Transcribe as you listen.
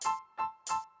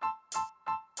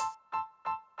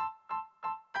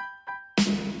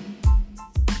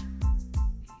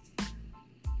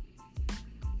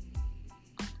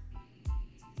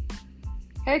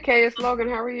Hey Kay, it's Logan.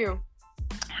 How are you?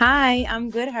 Hi, I'm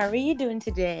good. How are you doing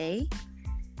today?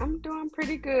 I'm doing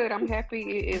pretty good. I'm happy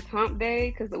it is hump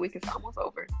day because the week is almost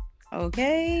over.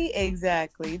 Okay,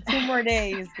 exactly. 2 more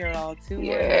days, girl. Two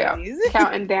more Yeah, days.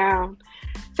 counting down.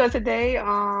 So today,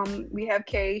 we have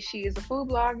Kay. She is a food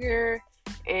blogger.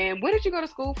 And what did you go to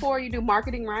school for? You do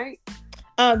marketing, right?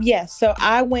 Yes. So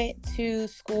I went to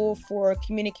school for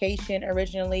communication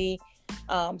originally.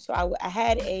 So I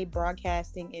had a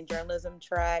broadcasting and journalism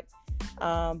track,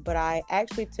 but I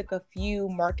actually took a few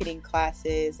marketing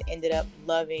classes. Ended up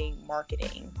loving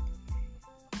marketing.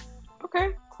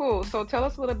 Okay, cool. So tell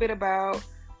us a little bit about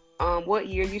what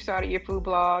year you started your food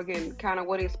blog and kind of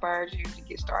what inspired you to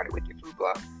get started with your food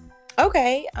blog.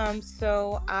 Okay.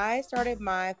 So I started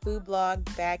my food blog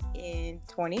back in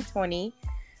 2020.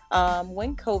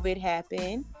 When COVID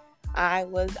happened, I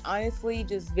was honestly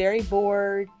just very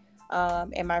bored.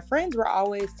 And my friends were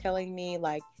always telling me,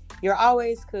 like, you're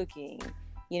always cooking.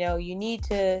 You need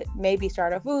to maybe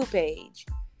start a food page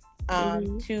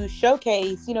Mm-hmm. to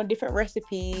showcase, different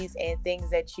recipes and things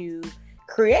that you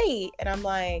create. And I'm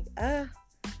like,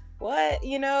 what?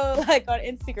 Like on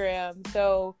Instagram.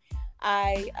 So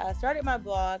I started my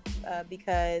blog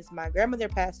because my grandmother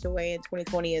passed away in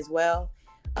 2020 as well.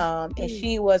 And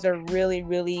she was a really,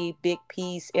 really big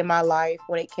piece in my life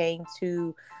when it came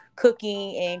to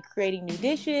cooking and creating new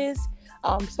dishes.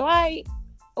 So I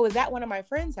was at one of my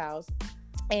friend's house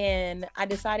and I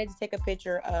decided to take a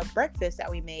picture of breakfast that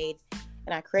we made.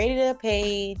 And I created a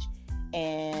page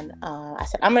and I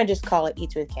said, I'm going to just call it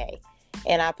Eats with K.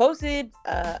 And I posted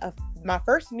my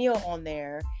first meal on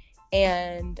there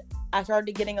and I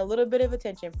started getting a little bit of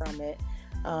attention from it.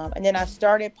 And then I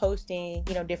started posting,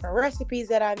 different recipes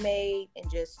that I made and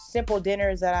just simple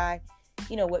dinners that I,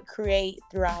 would create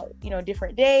throughout,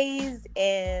 different days.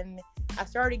 And I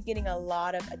started getting a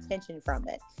lot of attention from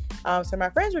it. So my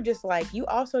friends were just like, you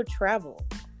also travel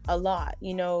a lot,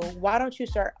 why don't you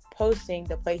start posting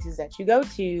the places that you go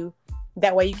to?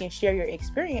 That way you can share your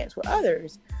experience with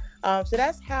others. So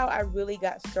that's how I really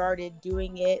got started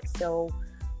doing it. So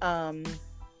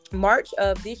March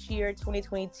of this year,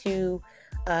 2022,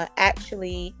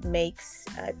 actually makes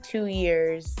 2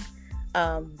 years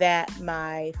that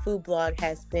my food blog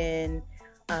has been,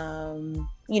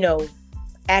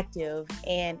 active,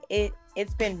 and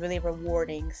it's been really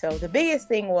rewarding. So the biggest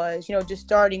thing was, just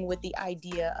starting with the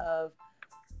idea of,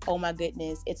 oh my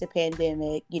goodness, it's a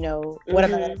pandemic. What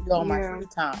am I going to do on my Yeah. free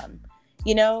time?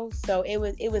 So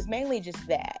it was mainly just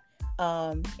that.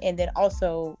 And then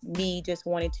also me just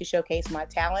wanting to showcase my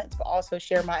talents, but also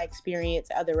share my experience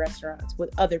at other restaurants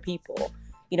with other people,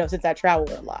 since I travel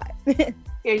a lot.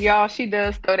 And y'all, she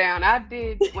does throw down. I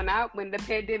did when the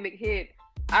pandemic hit.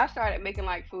 I started making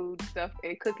like food stuff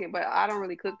and cooking, but I don't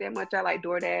really cook that much. I like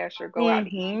DoorDash or go out to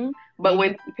eat. Mm-hmm. But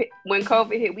when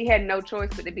COVID hit, we had no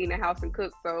choice but to be in the house and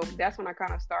cook. So that's when I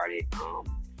kind of started.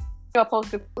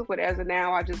 Posting food, but as of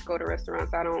now, I just go to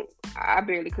restaurants. I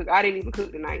barely cook. I didn't even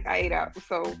cook tonight. I ate out,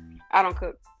 so I don't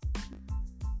cook.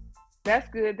 That's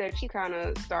good that she kind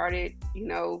of started.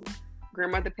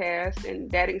 Grandmother passed,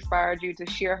 and that inspired you to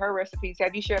share her recipes.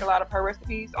 Have you shared a lot of her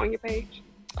recipes on your page?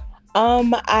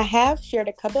 I have shared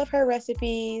a couple of her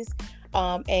recipes,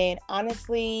 and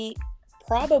honestly,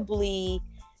 probably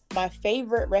my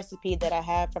favorite recipe that I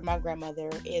have from my grandmother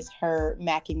is her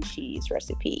mac and cheese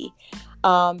recipe.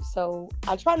 So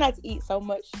I try not to eat so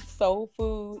much soul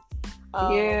food,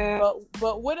 Yeah,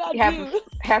 but what I you have to do,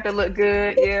 have to look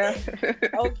good. Yeah.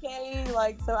 okay,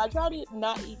 like, so I try to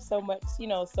not eat so much,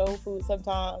 soul food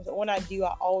sometimes. But when I do,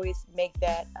 I always make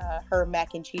that her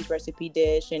mac and cheese recipe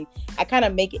dish, and I kind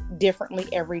of make it differently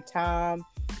every time.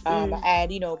 I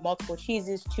add, multiple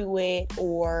cheeses to it,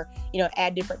 or,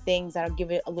 add different things that'll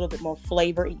give it a little bit more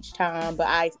flavor each time. But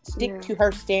I stick Yeah. to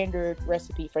her standard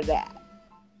recipe for that.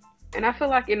 And I feel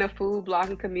like in the food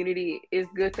blogging community, it's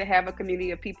good to have a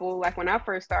community of people. Like when I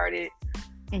first started,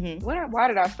 Hmm. why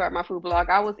did I start my food blog?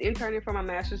 I was interning for my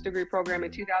master's degree program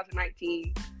in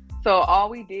 2019. So all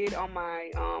we did on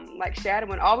my like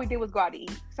shadowing, all we did was go out to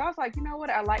eat. So I was like, you know what?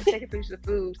 I like taking pictures of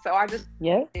food. So I just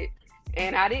Yeah. did.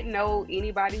 And I didn't know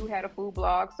anybody who had a food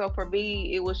blog. So for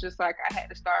me, it was just like I had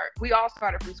to start. We all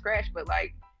started from scratch, but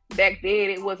like back then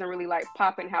it wasn't really like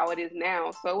popping how it is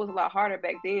now. So it was a lot harder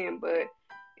back then, but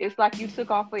it's like you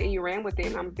took off it and you ran with it.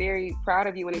 And I'm very proud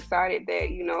of you and excited that,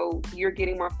 you're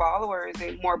getting more followers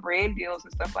and more brand deals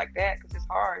and stuff like that because it's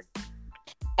hard.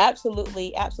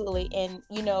 Absolutely, absolutely. And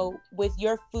with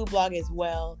your food blog as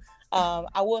well,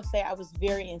 I will say I was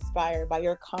very inspired by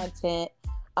your content,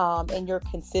 and your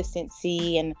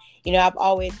consistency. And I've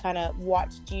always kind of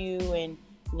watched you and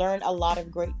learned a lot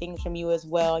of great things from you as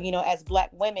well. As Black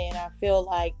women, I feel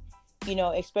like,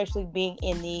 especially being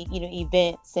in the,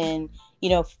 events and,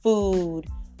 food,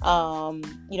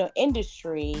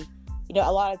 industry,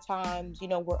 a lot of times,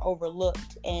 we're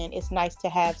overlooked, and it's nice to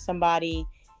have somebody,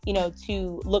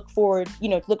 to look forward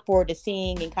to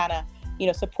seeing and kind of,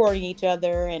 supporting each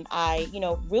other. And I,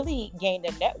 really gained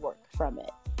a network from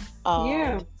it.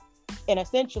 Yeah. And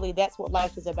essentially that's what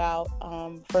life is about,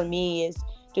 for me, is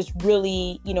just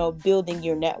really, building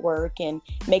your network and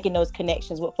making those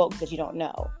connections with folks that you don't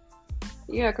know.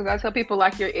 Yeah, because I tell people,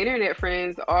 like, your internet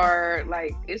friends are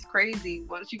like, it's crazy.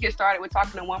 Once you get started with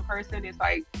talking to one person, it's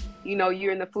like,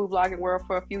 you're in the food blogging world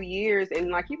for a few years, and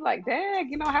like, you're like,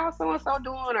 dang, how's so-and-so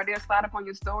doing? Or they'll slide up on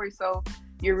your story. So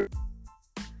you're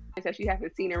that you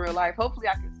haven't seen in real life. Hopefully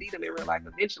I can see them in real life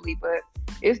eventually, but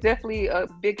it's definitely a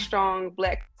big, strong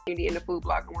Black community in the food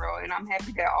blogging world. And I'm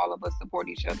happy that all of us support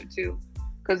each other too,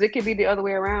 because it could be the other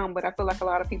way around, but I feel like a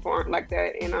lot of people aren't like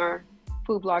that in our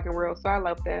food blogging world. So I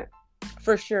love that.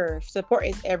 For sure. Support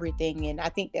is everything. And I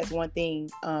think that's one thing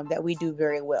that we do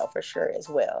very well, for sure, as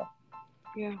well.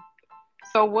 Yeah.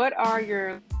 So what are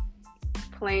your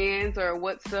plans, or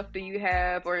what stuff do you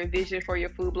have or envision for your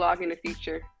food blog in the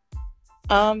future?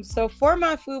 So for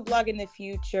my food blog in the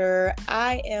future,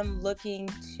 I am looking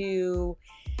to,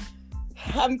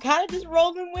 I'm kind of just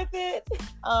rolling with it.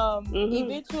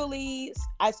 Eventually,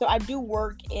 I do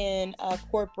work in the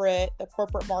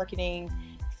corporate marketing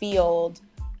field.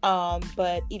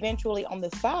 But eventually on the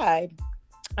side,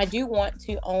 I do want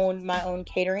to own my own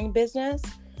catering business.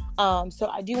 So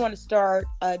I do want to start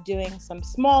doing some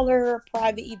smaller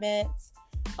private events,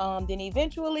 then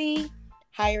eventually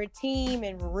hire a team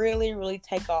and really, really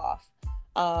take off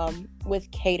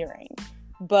with catering.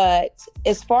 But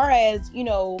as far as,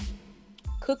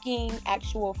 cooking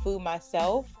actual food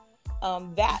myself,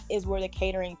 that is where the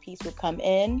catering piece would come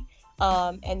in.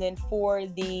 And then for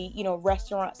the,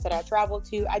 restaurants that I travel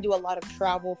to, I do a lot of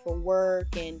travel for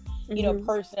work and,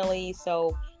 personally.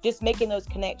 So just making those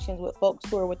connections with folks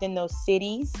who are within those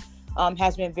cities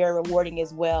has been very rewarding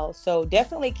as well. So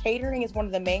definitely catering is one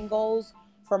of the main goals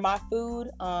for my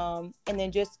food. And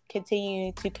then just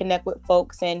continue to connect with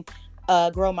folks and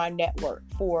grow my network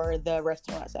for the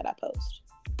restaurants that I post.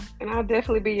 And I'll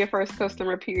definitely be your first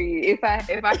customer, period.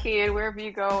 If I can, wherever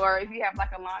you go, or if you have like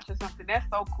a launch or something, that's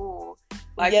so cool.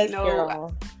 Like, yes,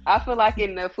 girl. I feel like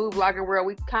in the food blogger world,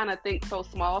 we kind of think so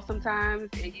small sometimes.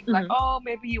 And you like, oh,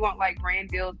 maybe you want like brand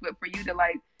deals, but for you to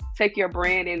like take your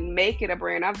brand and make it a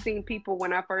brand. I've seen people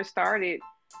when I first started,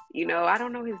 I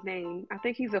don't know his name. I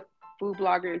think he's a food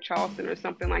blogger in Charleston or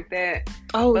something like that.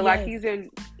 Oh, but yes. like he's in,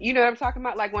 what I'm talking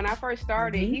about? Like when I first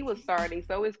started, he was starting.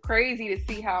 So it's crazy to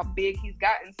see how big he's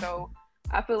gotten. So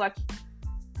I feel like,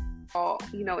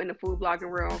 in the food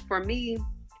blogging world, for me,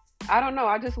 I don't know.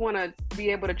 I just want to be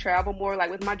able to travel more.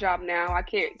 Like with my job now, I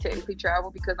can't technically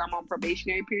travel because I'm on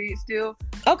probationary period still.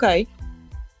 Okay.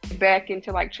 Back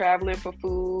into like traveling for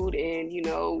food, and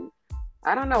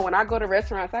I don't know. When I go to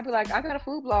restaurants, I'd be like, I got a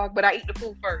food blog, but I eat the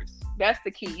food first. That's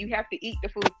the key. You have to eat the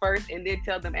food first and then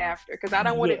tell them after, because I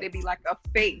don't want it to be like a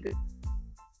fake.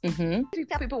 You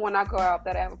tell people when I go out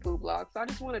that I have a food blog. So I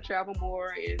just want to travel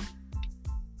more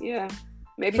and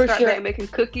maybe start back making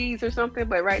cookies or something.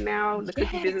 But right now the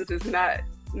cookie business is not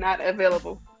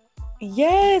available.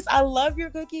 Yes, I love your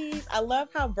cookies. I love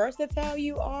how versatile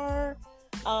you are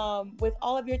with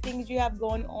all of your things you have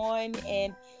going on.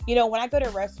 And when I go to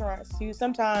restaurants too,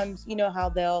 sometimes how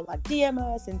they'll like DM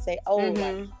us and say, oh,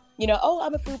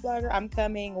 I'm a food blogger, I'm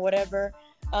coming, whatever.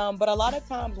 But a lot of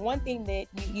times, one thing that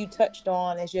you touched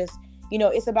on is just,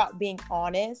 it's about being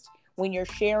honest when you're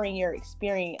sharing your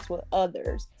experience with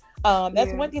others.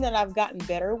 That's one thing that I've gotten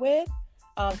better with,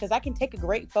 because I can take a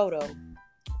great photo,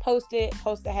 post the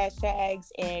hashtags,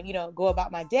 and, go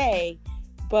about my day.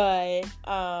 But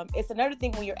it's another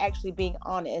thing when you're actually being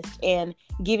honest and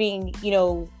giving,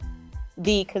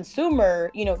 the consumer,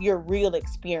 your real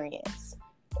experience.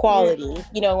 Quality,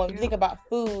 when you think about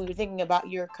food, you're thinking about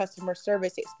your customer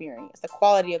service experience, the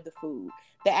quality of the food,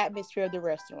 the atmosphere of the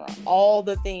restaurant, all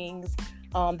the things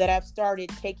that I've started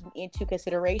taking into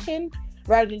consideration,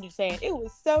 rather than just saying it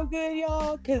was so good,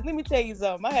 y'all. Because let me tell you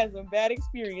something, I had some bad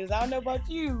experience. I don't know about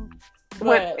you,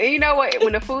 but you know what?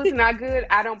 When the food's not good,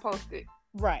 I don't post it.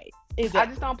 Right. Exactly. I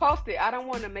just don't post it. I don't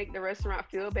want to make the restaurant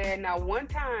feel bad. Now, one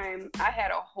time I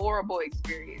had a horrible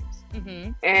experience,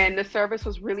 and the service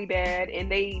was really bad,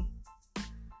 and they,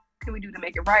 can we do to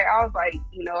make it right? I was like, I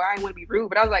didn't want to be rude,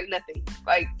 but I was like, nothing.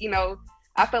 Like,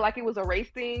 I felt like it was a race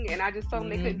thing, and I just told them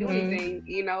they couldn't do anything,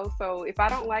 So if I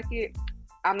don't like it,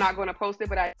 I'm not going to post it,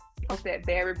 but I post that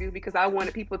bad review because I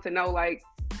wanted people to know, like,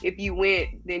 if you went,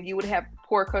 then you would have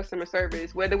poor customer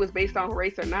service, whether it was based on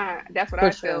race or not. That's what For I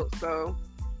sure. felt. So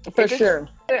For if it's sure.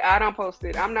 good, I don't post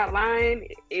it. I'm not lying.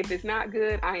 If it's not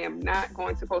good, I am not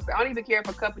going to post it. I don't even care if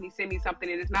a company send me something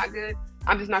and it's not good.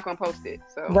 I'm just not going to post it.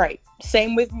 So Right.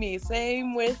 Same with me.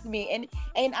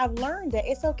 And I've learned that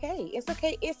it's okay. It's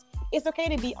okay. It's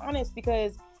okay to be honest,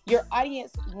 because your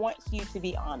audience wants you to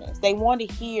be honest. They want to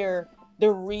hear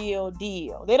the real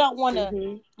deal. They don't want to,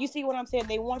 mm-hmm. you see what I'm saying?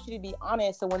 They want you to be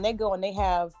honest. So when they go and they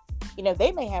have,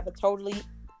 they may have a totally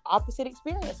opposite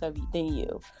experience than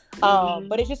you. Mm-hmm.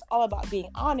 But it's just all about being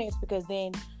honest, because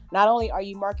then not only are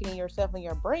you marketing yourself and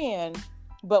your brand,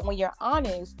 but when you're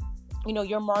honest,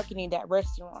 you're marketing that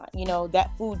restaurant,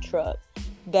 that food truck,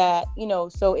 that,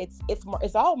 so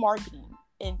it's all marketing,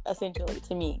 essentially,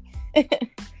 to me.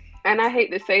 And I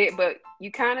hate to say it, but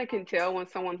you kind of can tell when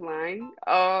someone's lying.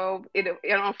 On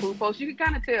food posts, you can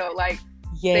kind of tell. Like,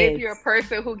 say if you're a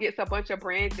person who gets a bunch of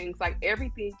brand things, like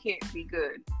everything can't be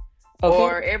good. Okay.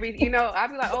 Or I'd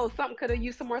be like, oh, something could have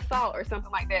used some more salt or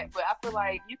something like that. But I feel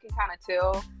like you can kind of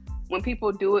tell when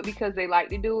people do it because they like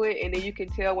to do it, and then you can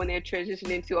tell when they're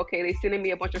transitioning to, okay, they're sending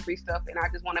me a bunch of free stuff and I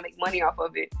just want to make money off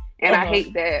of it. And I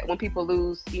hate that when people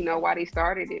lose, why they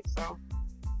started it. So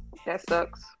that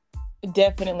sucks.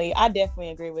 Definitely. I definitely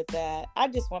agree with that. I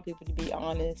just want people to be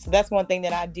honest. That's one thing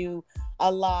that I do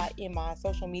a lot in my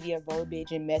social media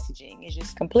verbiage and messaging, is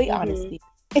just complete honesty.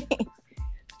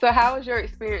 So how has your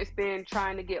experience been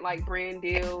trying to get like brand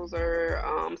deals or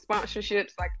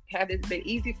sponsorships? Like, have it been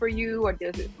easy for you, or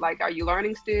does it, like, are you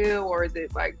learning still, or is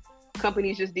it like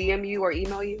companies just DM you or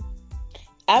email you?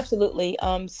 Absolutely.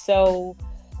 So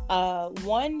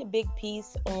one big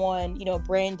piece on,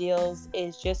 brand deals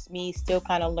is just me still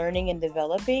kind of learning and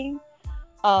developing.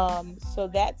 So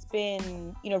that's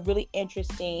been, really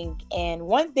interesting. And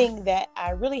one thing that I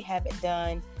really haven't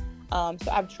done,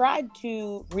 so I've tried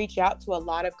to reach out to a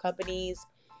lot of companies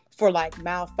for like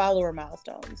follower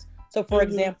milestones. So for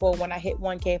example, when I hit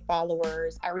 1K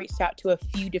followers, I reached out to a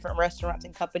few different restaurants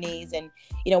and companies and,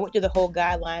 went through the whole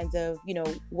guidelines of,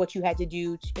 what you had to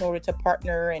do in order to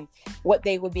partner and what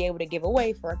they would be able to give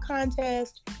away for a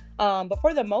contest. But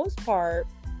for the most part,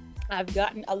 I've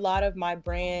gotten a lot of my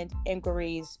brand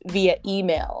inquiries via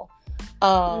email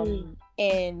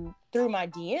and through my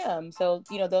DM. So,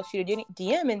 they'll shoot a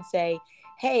DM and say,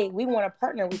 hey, we want to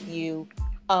partner with you.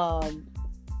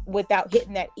 Without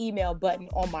hitting that email button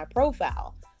on my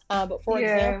profile. But for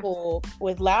example,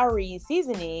 with Lowry's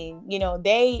Seasoning,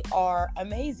 they are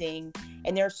amazing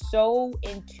and they're so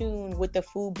in tune with the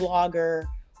food blogger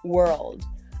world.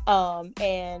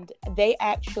 And they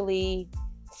actually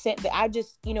sent I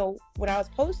just, when I was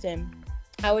posting,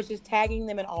 I was just tagging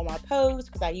them in all my posts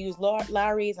because I use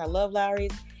Lowry's. I love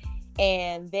Lowry's.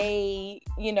 And they,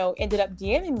 ended up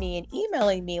DMing me and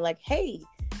emailing me like, hey,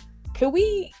 could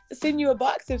we send you a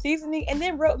box of seasoning? And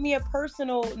then wrote me a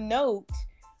personal note,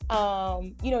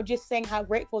 just saying how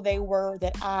grateful they were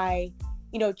that I,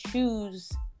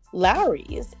 choose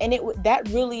Lowry's. And that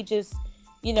really just,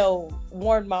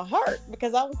 warmed my heart,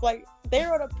 because I was like, they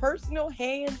wrote a personal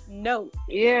hand note.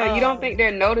 Yeah, you don't think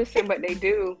they're noticing, but they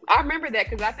do. I remember that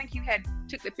because I think you had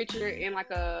took the picture in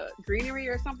like a greenery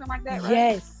or something like that,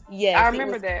 right? Yes. I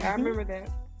remember that. I remember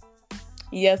that.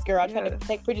 Yes, girl. I tried to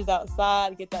take pictures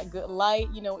outside, get that good light,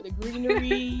 with the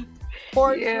greenery,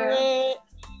 portrait. Yeah.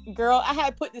 Girl, I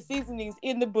had put the seasonings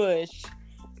in the bush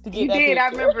to get that picture. I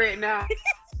remember it now.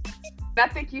 I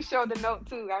think you showed the note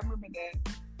too. I remember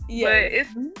that. Yeah. But it's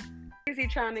easy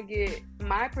trying to get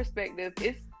my perspective.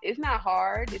 It's not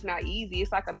hard. It's not easy.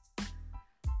 It's like a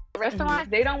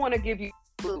restaurant. They don't want to give you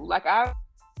food. Like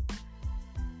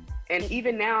and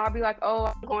even now, I'll be like, oh,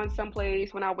 I'm going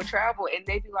someplace when I would travel. And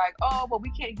they'd be like, oh, well,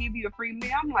 we can't give you a free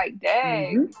meal. I'm like,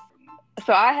 dang.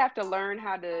 So I have to learn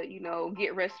how to,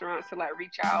 get restaurants to like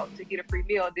reach out to get a free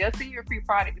meal. They'll send you a free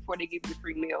product before they give you a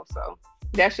free meal. So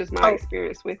that's just my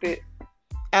experience with it.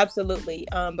 Absolutely.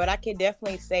 But I can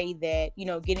definitely say that,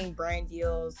 getting brand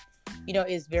deals,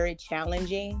 is very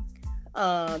challenging.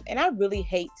 And I really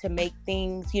hate to make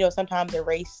things, sometimes a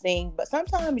race thing, but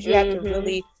sometimes you have to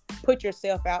really put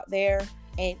yourself out there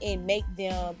and make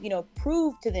them,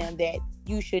 prove to them that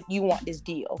you want this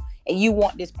deal and you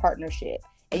want this partnership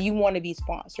and you want to be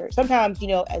sponsored. Sometimes,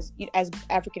 as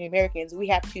African Americans, we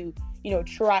have to,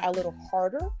 try a little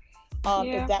harder,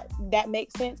 if that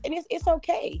makes sense. And it's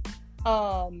okay.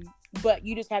 But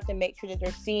you just have to make sure that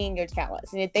they're seeing your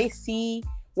talents. And if they see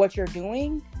what you're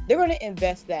doing, they're going to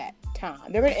invest that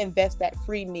time. They're going to invest that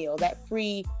free meal, that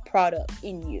free product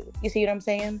in you. You see what I'm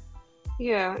saying?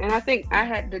 Yeah, and I think I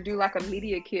had to do like a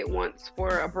media kit once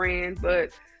for a brand, but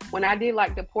when I did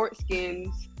like the pork skins,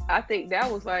 I think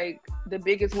that was like the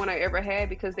biggest one I ever had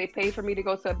because they paid for me to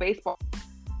go to a baseball.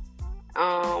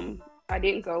 I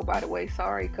didn't go, by the way.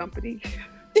 Sorry, company.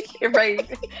 It rained.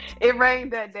 It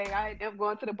rained that day. I ended up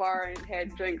going to the bar and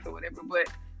had drinks or whatever, but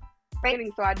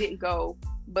raining, so I didn't go.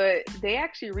 But they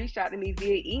actually reached out to me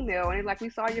via email and they're like, we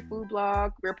saw your food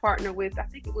blog. We're partnered with, I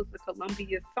think it was the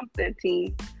Columbia something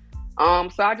team.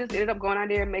 So I just ended up going out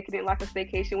there and making it like a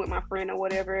staycation with my friend or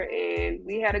whatever, and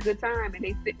we had a good time. And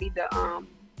they sent me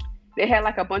they had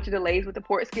like a bunch of delays with the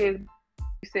pork skins.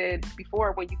 You said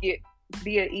before, when you get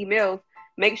via emails,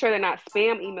 make sure they're not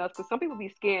spam emails because some people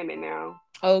be scamming now.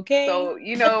 Okay.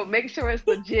 So, make sure it's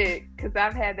legit because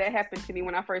I've had that happen to me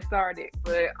when I first started.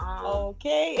 But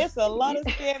okay, it's a lot of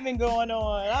scamming going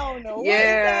on. I don't know what is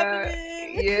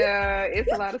happening. Yeah,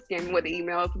 it's a lot of scamming with the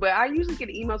emails. But I usually get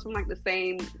emails from like the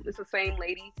same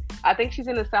lady. I think she's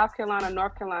in the South Carolina,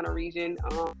 North Carolina region.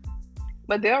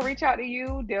 But they'll reach out to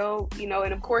you. They'll,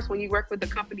 and of course, when you work with the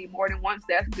company more than once,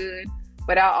 that's good.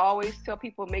 But I always tell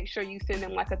people, make sure you send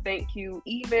them like a thank you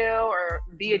email or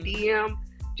via DM.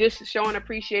 Just showing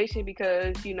appreciation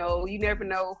because, you never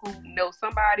know who knows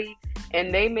somebody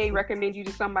and they may recommend you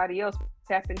to somebody else. It's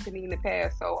happened to me in the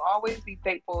past. So always be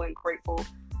thankful and grateful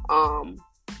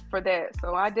for that.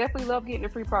 So I definitely love getting the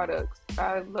free products.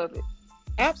 I love it.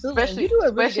 Absolutely.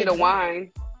 Especially the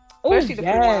wine. Especially the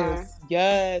free wine.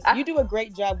 Yes. You do a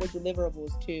great job with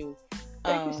deliverables too.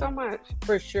 Thank you so much.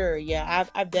 For sure. Yeah.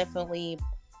 I've definitely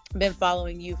been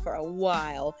following you for a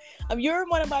while. You're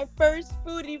one of my first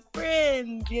foodie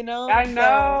friends, I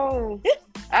know.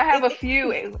 I have a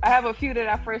few that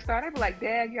I first started. I'd be like,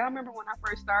 Dad, y'all remember when I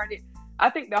first started? I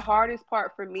think the hardest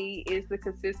part for me is the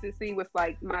consistency with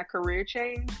like my career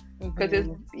change because it's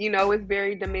it's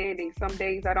very demanding. Some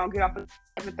days I don't get off at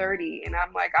 7:30 and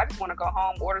I'm like, I just want to go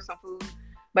home, order some food.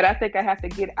 But I think I have to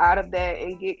get out of that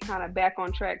and get kind of back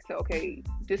on track to, okay,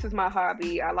 this is my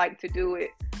hobby. I like to do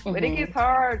it. But it gets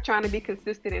hard trying to be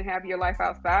consistent and have your life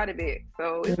outside of it.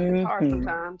 So it's hard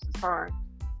sometimes. It's hard.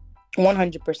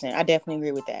 100%. I definitely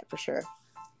agree with that for sure.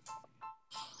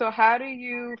 So how do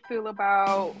you feel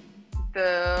about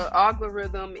the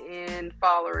algorithm and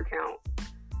follower count?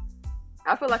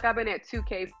 I feel like I've been at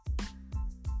 2K.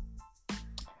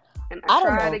 And I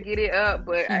try to get it up,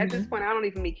 but at this point, I don't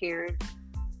even be caring.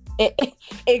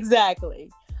 Exactly.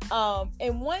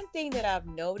 And one thing that I've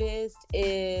noticed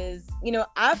is,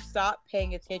 I've stopped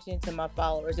paying attention to my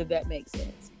followers, if that makes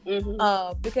sense.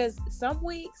 Because some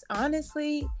weeks,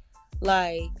 honestly,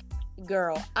 like,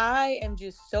 girl, I am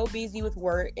just so busy with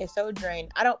work and so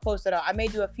drained. I don't post at all. I may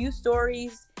do a few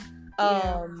stories.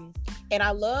 And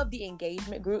I love the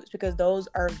engagement groups because those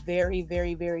are very,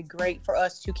 very, very great for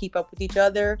us to keep up with each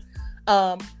other.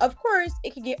 Of course,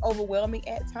 it can get overwhelming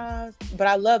at times, but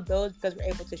I love those because we're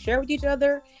able to share with each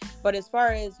other. But as far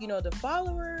as, the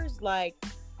followers, like,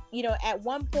 at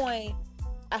one point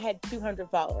I had 200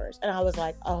 followers and I was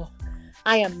like, oh,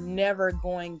 I am never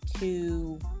going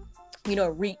to,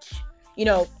 reach,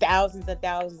 thousands and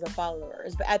thousands of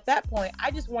followers. But at that point,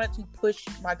 I just wanted to push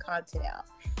my content out,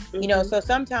 so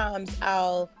sometimes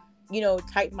I'll,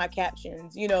 type my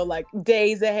captions, like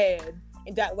days ahead.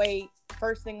 And that way,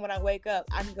 first thing when I wake up,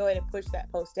 I can go ahead and push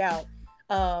that post out.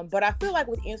 But I feel like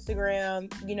with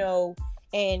Instagram,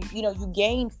 and you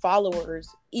gain followers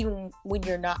even when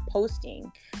you're not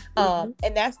posting. And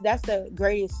that's the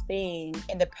greatest thing.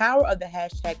 And the power of the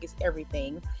hashtag is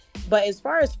everything. But as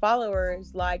far as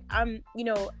followers, like I'm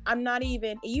not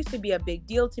even, it used to be a big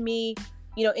deal to me.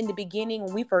 In the beginning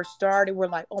when we first started, we're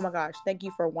like, oh my gosh, thank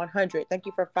you for 100, thank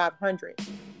you for 500,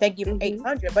 thank you for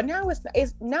 800. But now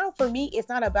it's now for me, it's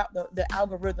not about the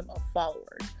algorithm of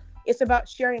followers. It's about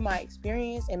sharing my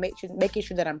experience and making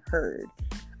sure that I'm heard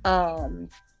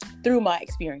through my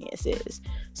experiences.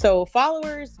 So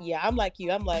followers, I'm like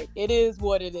you. I'm like, it is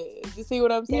what it is. You see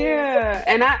what I'm saying? Yeah,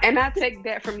 and I take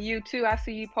that from you too. I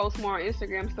see you post more on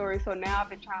Instagram stories, so now I've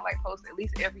been trying to like post at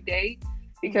least every day.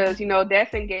 Because,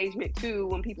 that's engagement too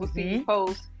when people see you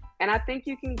post. And I think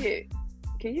can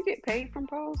you get paid from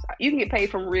posts? You can get paid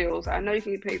from Reels. I know you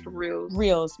can get paid from Reels.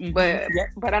 But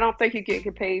I don't think you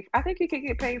get paid. I think you can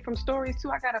get paid from stories too.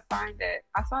 I got to find that.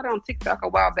 I saw that on TikTok a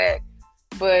while back.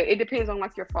 But it depends on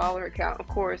like your follower account, of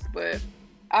course. But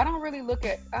I don't really look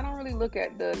at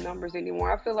the numbers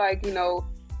anymore. I feel like,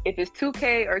 if it's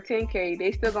 2K or 10K,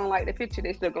 they still gonna like the picture.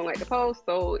 They still gonna like the post.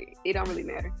 So it don't really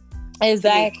matter.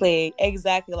 Exactly.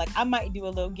 Like I might do a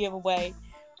little giveaway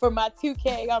for my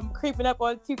 2K. I'm creeping up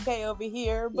on 2K over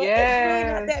here, but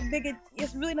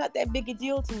it's really not that big a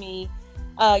deal to me.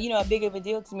 Big of a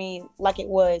deal to me like it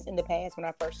was in the past when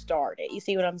I first started. You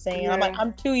see what I'm saying? Yeah.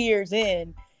 I'm 2 years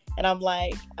in, And I'm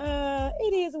like,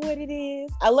 it is what it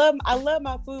is. I love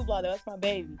my food blog though. That's my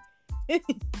baby.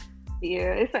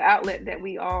 Yeah, it's an outlet that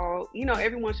we all,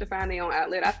 everyone should find their own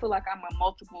outlet. I feel like I'm a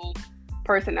multiple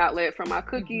person outlet, from my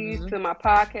cookies Mm-hmm. to my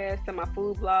podcast to my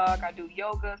food blog. I do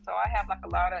yoga, so I have like a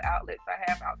lot of outlets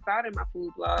I have outside of my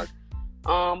food blog.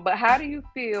 But how do you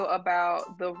feel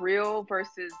about the real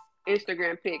versus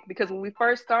Instagram pic? Because when we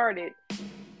first started,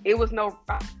 it was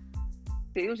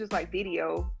it was just like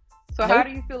video. So how Nope.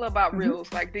 do you feel about Mm-hmm.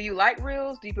 reels? Like, do you like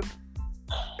reels? Do you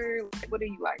prefer? What do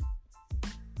you like?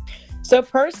 So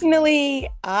personally,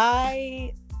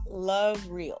 I love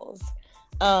reels.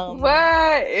 What? Ew,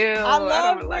 I I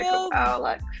love don't like them. reels. I don't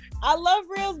like. I love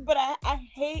reels, but I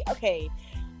hate. Okay,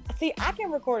 see, I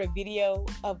can record a video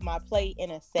of my plate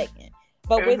in a second,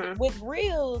 but with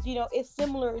reels, it's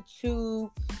similar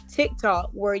to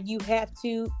TikTok where you have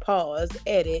to pause,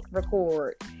 edit,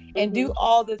 record, and do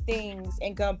all the things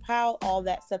and compile all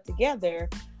that stuff together.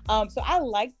 So I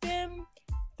like them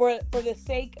for the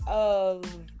sake of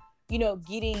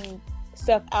getting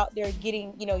stuff out there,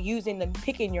 getting using them,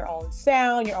 picking your own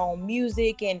sound, your own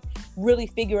music, and really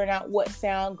figuring out what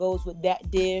sound goes with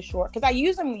that dish. Or because I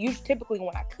use them typically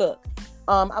when I cook.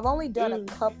 I've only done a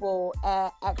couple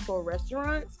at actual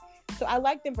restaurants, so I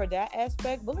like them for that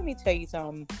aspect. But let me tell you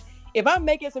something: if I'm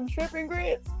making some shrimp and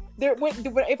grits,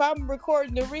 if I'm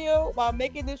recording the reel while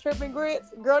making the shrimp and grits,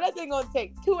 girl, that thing gonna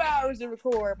take 2 hours to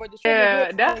record, but the shrimp and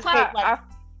grits that's only why take like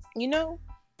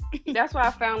that's why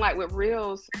I found like with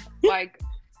reels, like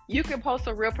you can post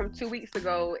a reel from 2 weeks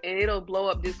ago and it'll blow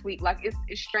up this week. Like it's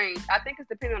strange. I think it's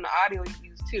depending on the audio you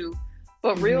use too.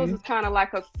 But reels is kind of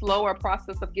like a slower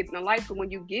process of getting the likes. But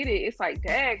when you get it, it's like,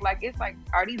 dang, like it's like,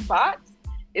 are these bots?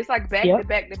 It's like back to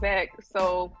back to back.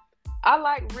 So I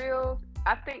like reels.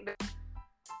 I think that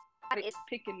it's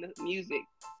picking the music.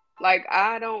 Like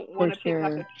I don't want to pick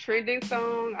like a trending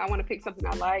song. I want to pick something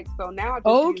I like. So now I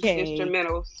just use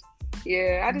instrumentals.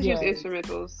 Yeah, I just use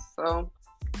instrumentals. So,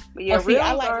 but yeah,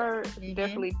 reels are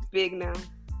definitely big now.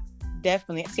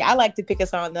 Definitely. See, I like to pick a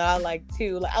song that I like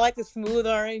too. Like I like the smooth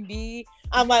R&B.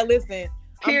 I'm like, listen,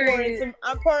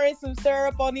 I'm pouring some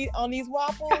syrup on these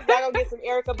waffles. I go get some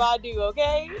Erykah Badu,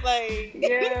 okay? Like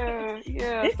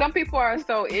yeah. Some people are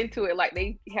so into it, like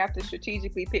they have to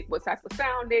strategically pick what type of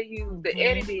sound they use, the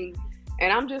editing.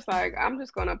 And I'm just like, I'm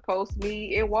just gonna post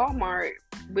me in Walmart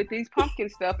with these pumpkin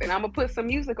stuff, and I'm gonna put some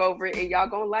music over it, and y'all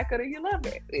gonna like it or you love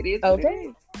it. It is what it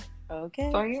is.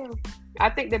 Okay. So yeah, I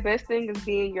think the best thing is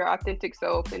being your authentic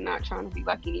self and not trying to be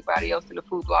like anybody else in the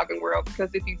food blogging world.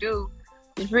 Because if you do,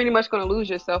 you're pretty much gonna lose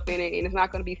yourself in it, and it's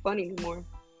not gonna be fun anymore.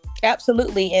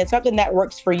 Absolutely, and something that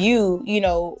works for you,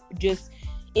 just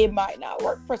it might not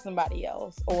work for somebody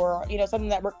else, or something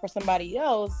that worked for somebody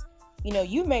else.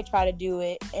 You may try to do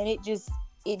it and it just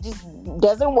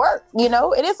doesn't work,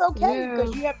 it is okay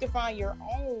because you have to find your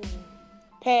own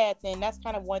path. And that's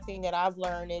kind of one thing that I've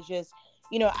learned is just,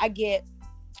 I get,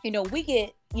 we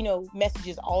get,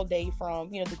 messages all day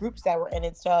from, the groups that we're in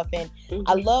and stuff. And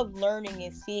I love learning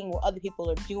and seeing what other people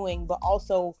are doing. But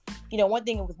also, one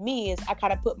thing with me is I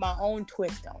kind of put my own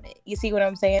twist on it. You see what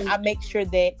I'm saying? I make sure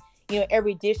that,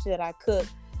 every dish that I cook,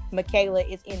 Michaela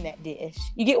is in that dish.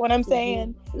 You get what I'm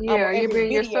saying? Yeah, you're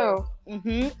being yourself.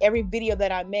 Every video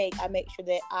that I make sure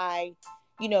that I,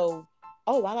 I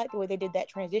like the way they did that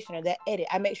transition or that edit.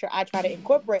 I make sure I try to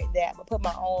incorporate that, but put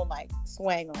my own like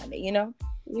swang on it,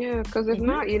 Yeah, because if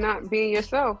not, you're not being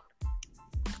yourself.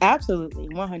 Absolutely,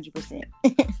 100%.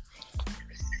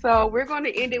 So we're going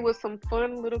to end it with some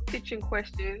fun little kitchen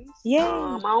questions. Yeah.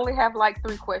 I only have like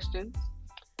 3 questions.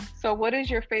 So what is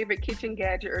your favorite kitchen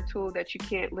gadget or tool that you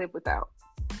can't live without?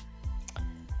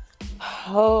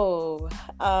 Oh,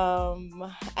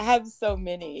 I have so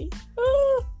many.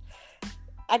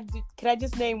 Can I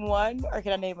just name one or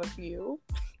can I name a few?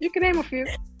 You can name a few.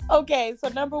 Okay, so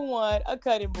number 1, a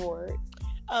cutting board.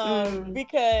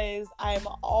 Because I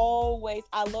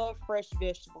love fresh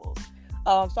vegetables.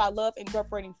 So I love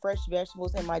incorporating fresh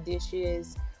vegetables in my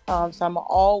dishes. So I'm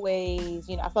always,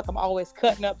 I feel like I'm always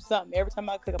cutting up something. Every time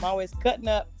I cook, I'm always cutting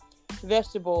up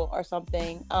vegetable or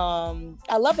something.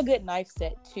 I love a good knife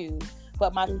set too.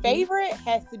 But my favorite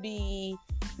has to be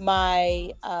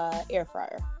my air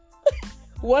fryer.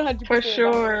 100%. For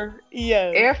sure.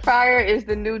 Yeah. Air fryer is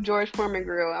the new George Foreman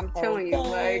grill. I'm telling you,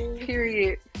 like,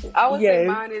 period. I would say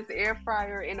mine is air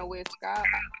fryer and a whisk. I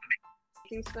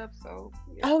making stuff, so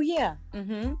yeah. Oh yeah.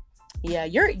 Yeah,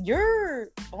 your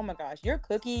oh my gosh, your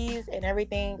cookies and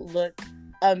everything look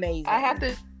amazing. I have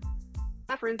to.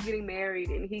 My friend's getting married,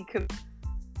 and he could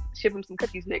ship him some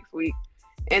cookies next week,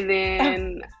 and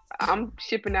then I'm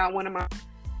shipping out one of my.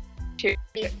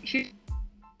 She's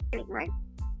right.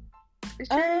 Is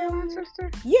Charity your little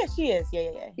sister? Yeah, she is.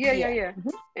 Yeah. Mm-hmm.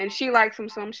 And she likes them,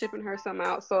 so I'm shipping her some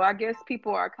out. So I guess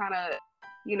people are kind of,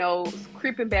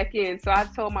 creeping back in. So I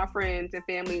told my friends and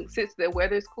family, since the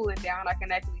weather's cooling down, I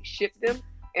can actually ship them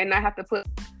and not have to put.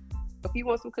 If you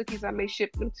want some cookies, I may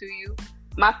ship them to you.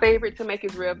 My favorite to make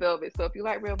is red velvet. So if you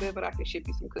like red velvet, I can ship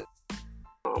you some cookies.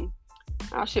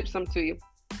 I'll ship some to you.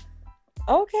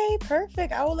 Okay,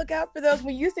 perfect. I will look out for those.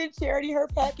 When you send Charity her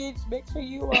package, make sure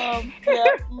you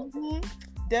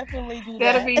definitely do that.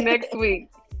 That'll be next week.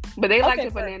 But they like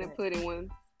the perfect. banana pudding ones.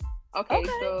 Okay,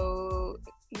 so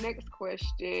next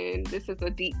question. This is a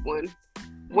deep one.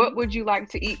 What would you like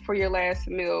to eat for your last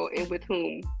meal and with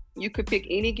whom? You could pick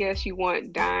any guest you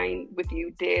want dine with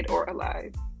you, dead or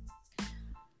alive.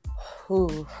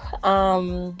 Ooh.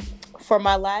 For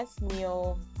my last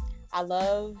meal, I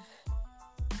love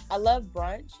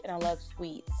brunch and I love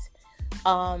sweets.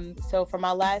 So for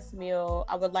my last meal,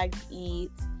 I would like to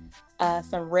eat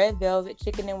some red velvet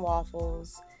chicken and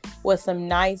waffles with some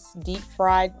nice deep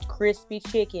fried crispy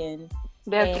chicken.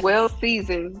 That's well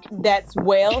seasoned.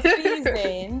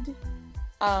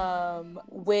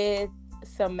 With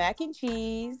some mac and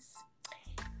cheese.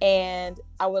 And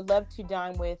I would love to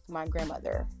dine with my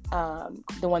grandmother,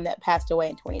 the one that passed away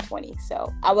in 2020.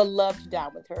 So I would love to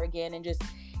dine with her again and just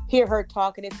hear her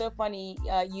talk. And it's so funny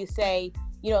you say,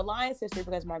 Lion Sister,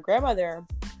 because my grandmother,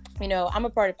 I'm a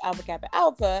part of Alpha Kappa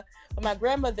Alpha, but my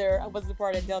grandmother was a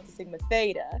part of Delta Sigma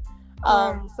Theta.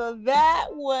 So that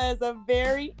was a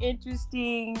very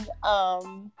interesting,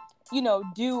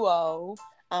 duo.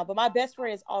 But my best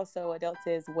friend is also a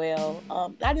Delta as well.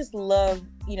 I just love,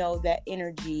 that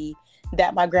energy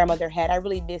that my grandmother had. I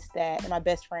really missed that. And my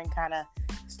best friend kind of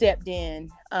stepped in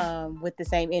with the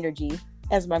same energy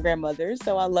as my grandmother.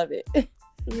 So I love it.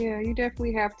 Yeah, you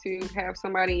definitely have to have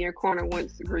somebody in your corner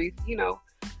once grief.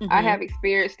 I have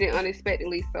experienced it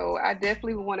unexpectedly. So I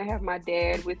definitely would want to have my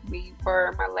dad with me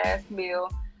for my last meal.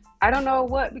 I don't know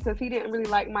what, because he didn't really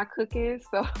like my cooking.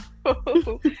 So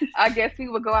I guess he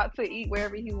would go out to eat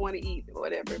wherever he want to eat or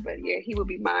whatever. But yeah, he would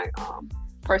be my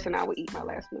person I would eat my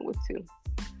last meal with too.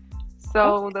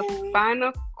 So the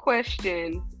final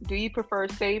question, do you prefer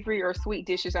savory or sweet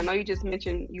dishes? I know you just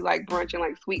mentioned you like brunch and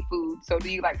like sweet food. So do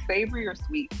you like savory or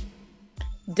sweet?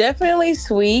 Definitely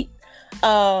sweet,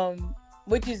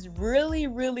 which is really,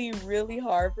 really, really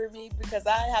hard for me because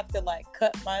I have to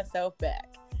cut myself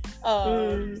back.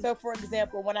 So for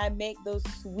example, when I make those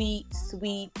sweet,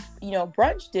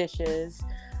 brunch dishes,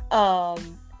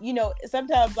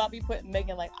 sometimes I'll be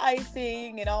making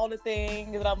icing and all the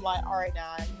things, and I'm like, all right,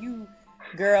 now you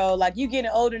girl, you getting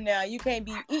older now, you can't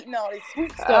be eating all this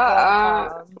sweet stuff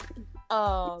all the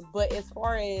time. But as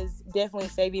far as definitely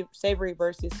savory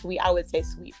versus sweet, I would say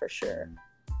sweet for sure.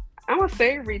 I'm a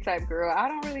savory type girl. I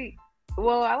don't really,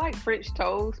 I like French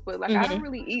toast, but I don't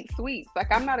really eat sweets.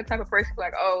 I'm not the type of person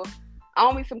I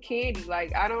want me some candy.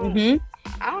 I don't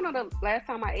know the last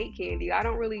time I ate candy.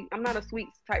 I'm not a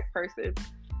sweets type person.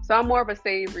 So I'm more of a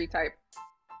savory type.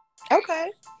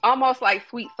 Okay. Almost like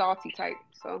sweet, salty type.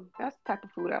 So that's the type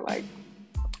of food I like.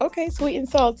 Okay, sweet and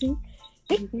salty.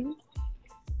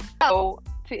 So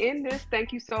to end this,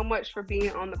 thank you so much for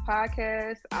being on the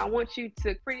podcast. I want you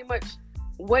to pretty much,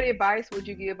 what advice would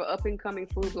you give an up-and-coming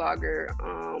food blogger?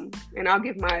 And I'll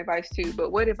give my advice too,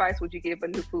 but what advice would you give a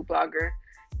new food blogger?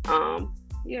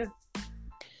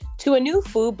 To a new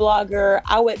food blogger,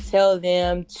 I would tell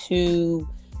them to,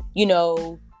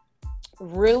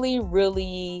 really,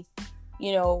 really,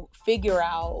 figure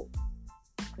out,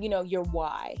 your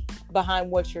why behind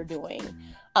what you're doing.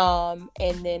 And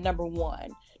then number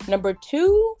one. Number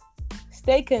two,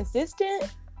 stay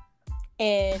consistent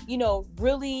and,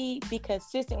 really be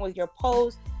consistent with your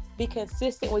posts, be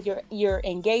consistent with your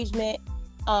engagement.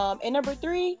 And number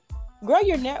three, grow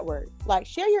your network.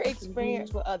 Share your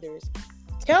experience with others.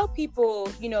 Tell people,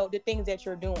 the things that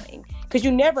you're doing, because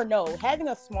you never know. Having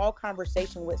a small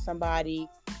conversation with somebody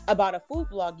about a food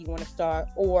blog you want to start,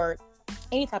 or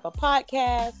any type of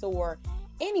podcast or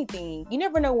anything, you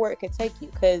never know where it could take you.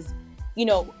 Because,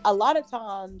 a lot of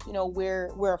times,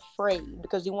 we're afraid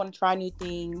because we want to try new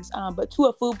things. But to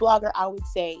a food blogger, I would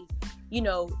say,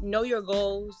 know your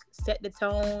goals, set the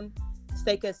tone,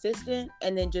 stay consistent,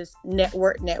 and then just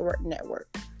network.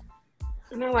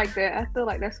 And I like that. I feel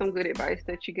like that's some good advice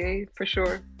that you gave, for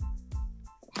sure.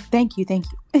 Thank you.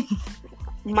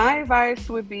 My advice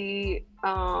would be,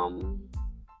 some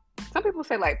people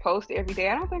say post every day.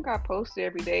 I don't think I post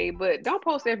every day, but don't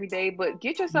post every day, but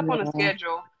get yourself on a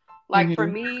schedule. For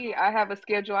me, I have a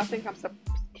schedule. I think I'm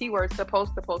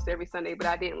supposed to post every Sunday, but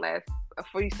I didn't last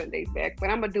few Sundays back, but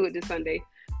I'm gonna do it this Sunday.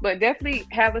 But definitely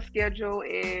have a schedule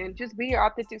and just be your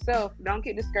authentic self. Don't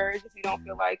get discouraged if you don't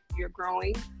feel like you're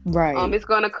growing. Right. It's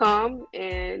gonna come,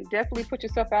 and definitely put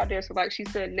yourself out there. So like she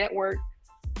said, network.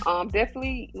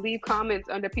 Definitely leave comments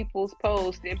under people's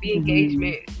posts and be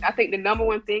engagement. I think the number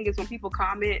one thing is when people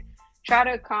comment, try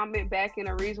to comment back in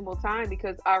a reasonable time,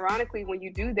 because ironically, when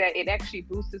you do that, it actually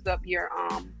boosts up your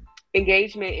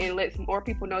engagement and lets more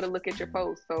people know to look at your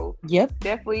post. So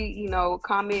definitely, you know,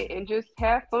 comment and just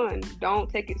have fun.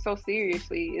 Don't take it so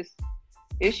seriously.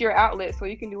 It's your outlet, so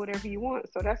you can do whatever you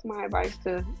want. So that's my advice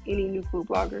to any new food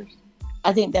bloggers.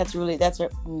 I think that's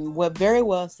what very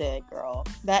well said, girl.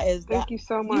 Thank you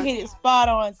so much. You hit it spot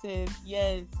on, sis.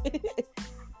 Yes.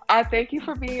 I thank you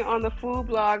for being on the food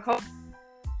blog. I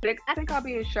think I'll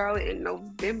be in Charlotte in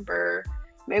November.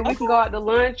 Maybe we can go out to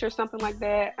lunch or something like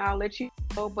that. I'll let you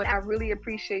know. But I really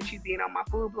appreciate you being on my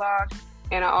food blog,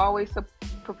 and I always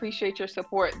appreciate your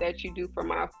support that you do for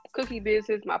my cookie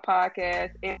business, my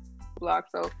podcast, and blog.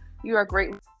 So you are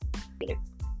great.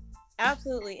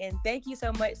 Absolutely, and thank you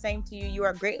so much. Same to you. You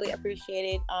are greatly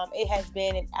appreciated. It has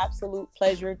been an absolute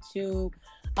pleasure to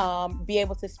be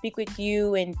able to speak with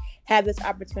you and have this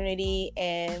opportunity.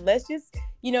 And let's just,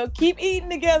 you know, keep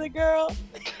eating together, girl.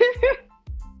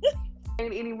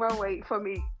 Ain't any more weight for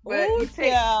me. But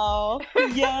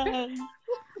yes.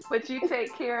 But you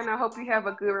take care, and I hope you have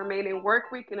a good remaining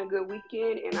work week and a good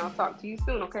weekend. And I'll talk to you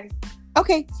soon. Okay.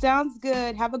 Okay, sounds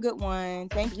good. Have a good one.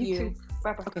 Thank you. You too.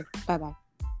 Bye bye. Okay, bye bye.